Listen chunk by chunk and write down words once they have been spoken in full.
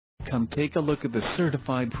Come take a look at the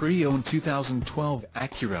certified pre-owned 2012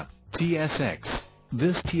 Acura TSX.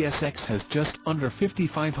 This TSX has just under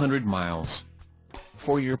 5,500 miles.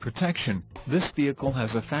 For your protection, this vehicle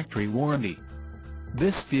has a factory warranty.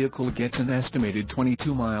 This vehicle gets an estimated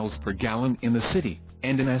 22 miles per gallon in the city,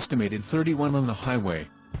 and an estimated 31 on the highway.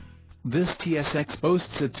 This TSX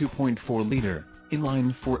boasts a 2.4-liter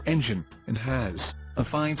inline-4 engine, and has a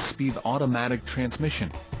 5-speed automatic transmission.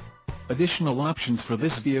 Additional options for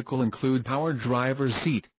this vehicle include power driver's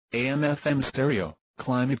seat, AM/FM stereo,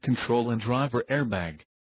 climate control and driver airbag.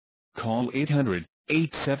 Call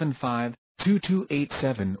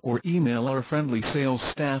 800-875-2287 or email our friendly sales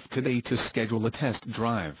staff today to schedule a test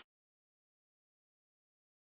drive.